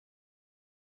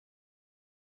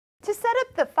To set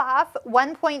up the Pfaff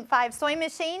 1.5 sewing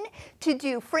machine to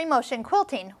do free motion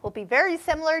quilting will be very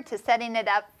similar to setting it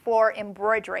up for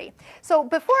embroidery. So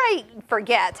before I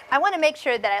forget, I want to make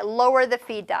sure that I lower the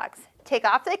feed dogs. Take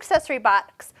off the accessory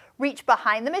box, reach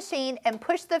behind the machine, and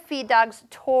push the feed dogs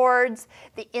towards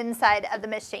the inside of the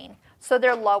machine so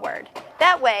they're lowered.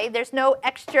 That way there's no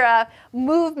extra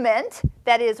movement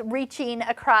that is reaching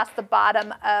across the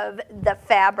bottom of the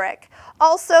fabric.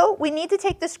 Also, we need to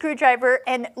take the screwdriver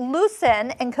and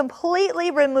loosen and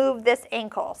completely remove this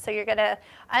ankle. So you're going to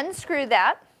unscrew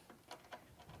that.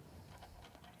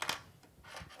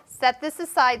 Set this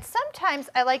aside. Sometimes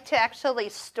I like to actually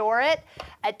store it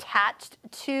attached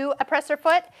to a presser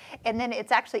foot, and then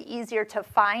it's actually easier to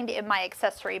find in my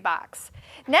accessory box.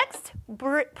 Next,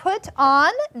 put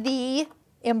on the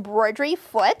embroidery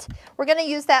foot. We're going to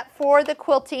use that for the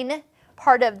quilting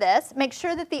part of this. Make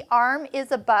sure that the arm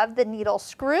is above the needle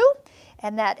screw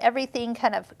and that everything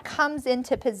kind of comes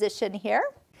into position here.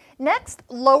 Next,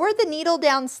 lower the needle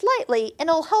down slightly and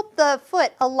it'll help the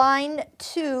foot align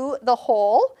to the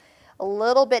hole a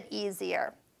little bit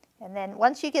easier. And then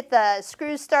once you get the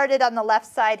screws started on the left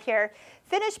side here,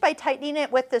 finish by tightening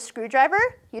it with the screwdriver.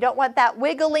 You don't want that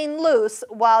wiggling loose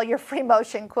while you're free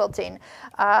motion quilting.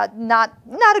 Not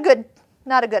a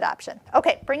good option.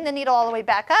 Okay, bring the needle all the way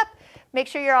back up. Make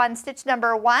sure you're on stitch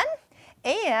number 1,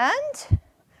 and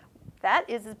that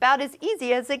is about as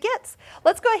easy as it gets.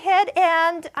 Let's go ahead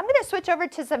and I'm going to switch over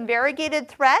to some variegated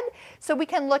thread so we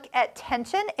can look at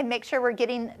tension and make sure we're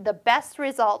getting the best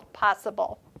result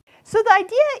possible. So the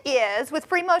idea is, with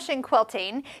free motion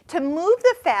quilting, to move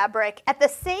the fabric at the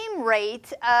same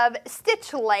rate of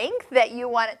stitch length that you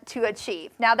want it to achieve.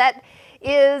 Now that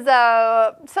is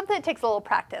something that takes a little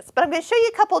practice, but I'm going to show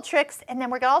you a couple tricks, and then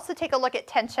we're going to also take a look at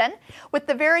tension. With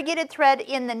the variegated thread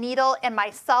in the needle and my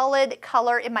solid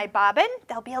color in my bobbin,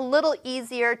 that'll be a little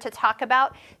easier to talk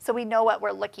about so we know what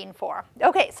we're looking for.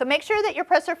 Okay, so make sure that your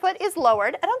presser foot is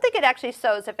lowered. I don't think it actually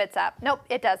sews if it's up. Nope,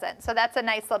 it doesn't. So that's a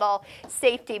nice little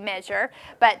safety measure,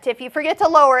 but if you forget to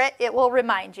lower it, it will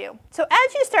remind you. So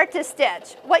as you start to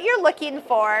stitch, what you're looking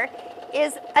for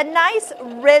is a nice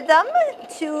rhythm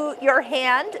to your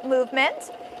hand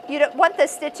movement. You don't want the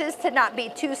stitches to not be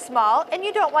too small, and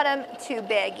you don't want them too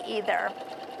big either.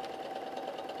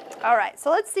 All right, so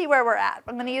let's see where we're at.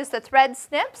 I'm going to use the thread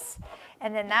snips,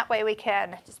 and then that way we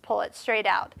can just pull it straight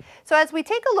out. So as we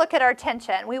take a look at our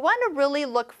tension, we want to really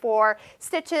look for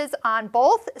stitches on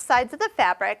both sides of the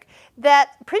fabric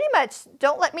that pretty much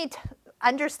don't let me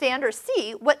understand or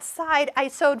see what side I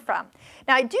sewed from.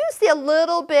 Now I do see a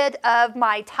little bit of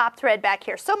my top thread back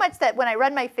here, so much that when I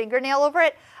run my fingernail over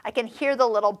it, I can hear the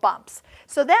little bumps.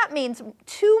 So that means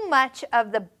too much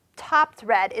of the top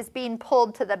thread is being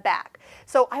pulled to the back.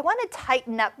 So I want to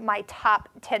tighten up my top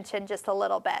tension just a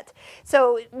little bit.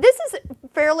 So this is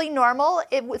fairly normal,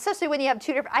 especially when you have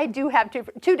I do have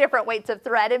two different weights of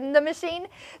thread in the machine.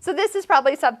 So this is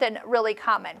probably something really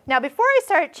common. Now before I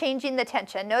start changing the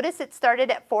tension, notice it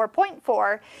started at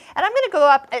 4.4, and I'm going to go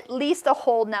up at least a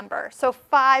whole number, so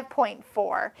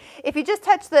 5.4. If you just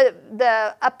touch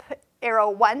the up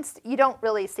arrow once, you don't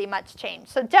really see much change.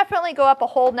 So definitely go up a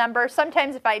whole number.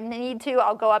 Sometimes if I need to,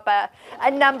 I'll go up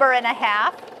a number and a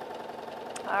half.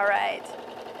 All right.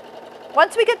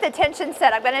 Once we get the tension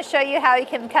set, I'm going to show you how you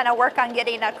can kind of work on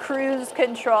getting a cruise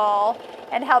control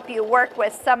and help you work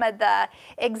with some of the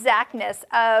exactness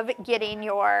of getting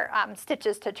your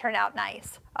stitches to turn out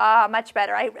nice. Much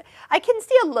better. I can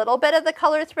see a little bit of the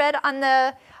color thread on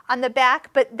the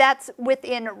back, but that's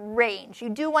within range. You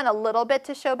do want a little bit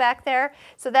to show back there,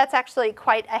 so that's actually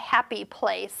quite a happy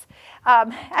place.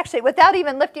 Actually, without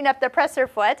even lifting up the presser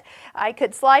foot, I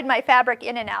could slide my fabric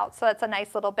in and out, so that's a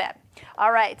nice little bit.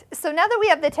 All right, so now that we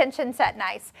have the tension set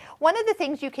nice, one of the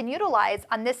things you can utilize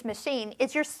on this machine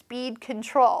is your speed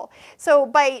control. So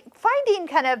by finding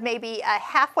kind of maybe a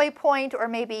halfway point or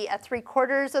maybe a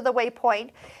 3/4 of the way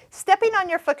point, stepping on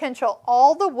your foot control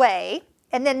all the way,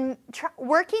 and then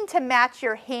working to match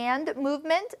your hand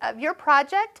movement of your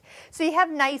project so you have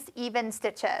nice even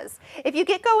stitches. If you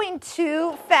get going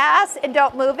too fast and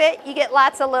don't move it, you get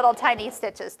lots of little tiny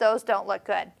stitches. Those don't look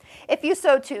good. If you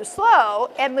sew too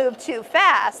slow and move too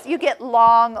fast, you get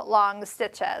long, long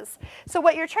stitches. So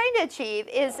what you're trying to achieve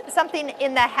is something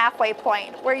in the halfway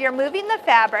point where you're moving the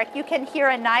fabric. You can hear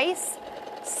a nice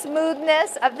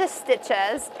smoothness of the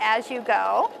stitches as you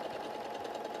go.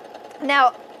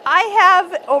 Now, I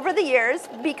have, over the years,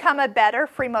 become a better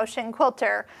free motion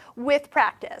quilter with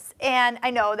practice, and I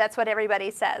know that's what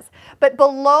everybody says. But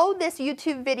below this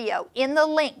YouTube video, in the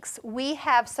links, we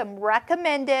have some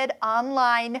recommended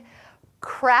online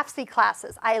Craftsy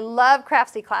classes. I love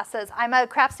Craftsy classes. I'm a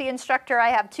Craftsy instructor. I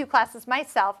have 2 classes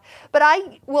myself, but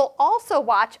I will also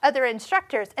watch other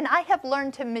instructors, and I have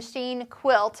learned to machine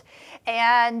quilt,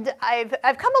 and I've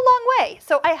come a long way.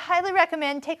 So I highly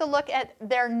recommend take a look at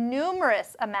their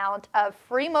numerous amount of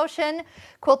free motion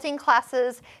quilting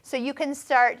classes so you can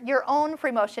start your own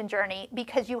free motion journey,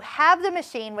 because you have the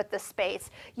machine with the space,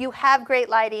 you have great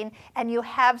lighting, and you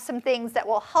have some things that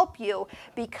will help you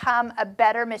become a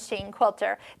better machine quilter.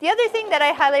 The other thing that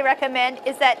I highly recommend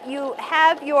is that you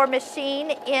have your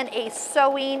machine in a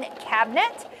sewing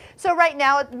cabinet. So right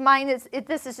now mine is,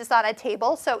 this is just on a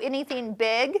table, so anything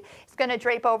big is going to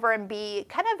drape over and be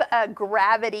kind of a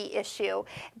gravity issue.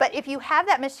 But if you have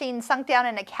that machine sunk down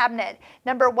in a cabinet,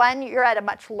 number one, you're at a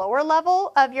much lower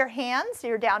level of your hands.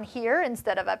 You're down here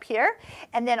instead of up here.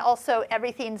 And then also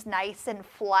everything's nice and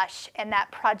flush, and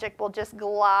that project will just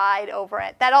glide over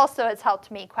it. That also has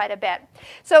helped me quite a bit.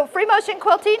 So free motion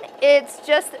quilting, it's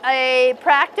just a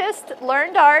practiced,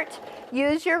 learned art.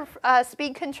 Use your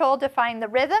speed control to find the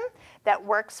rhythm that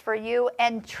works for you,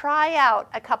 and try out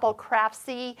a couple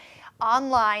Craftsy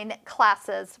online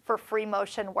classes for free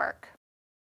motion work.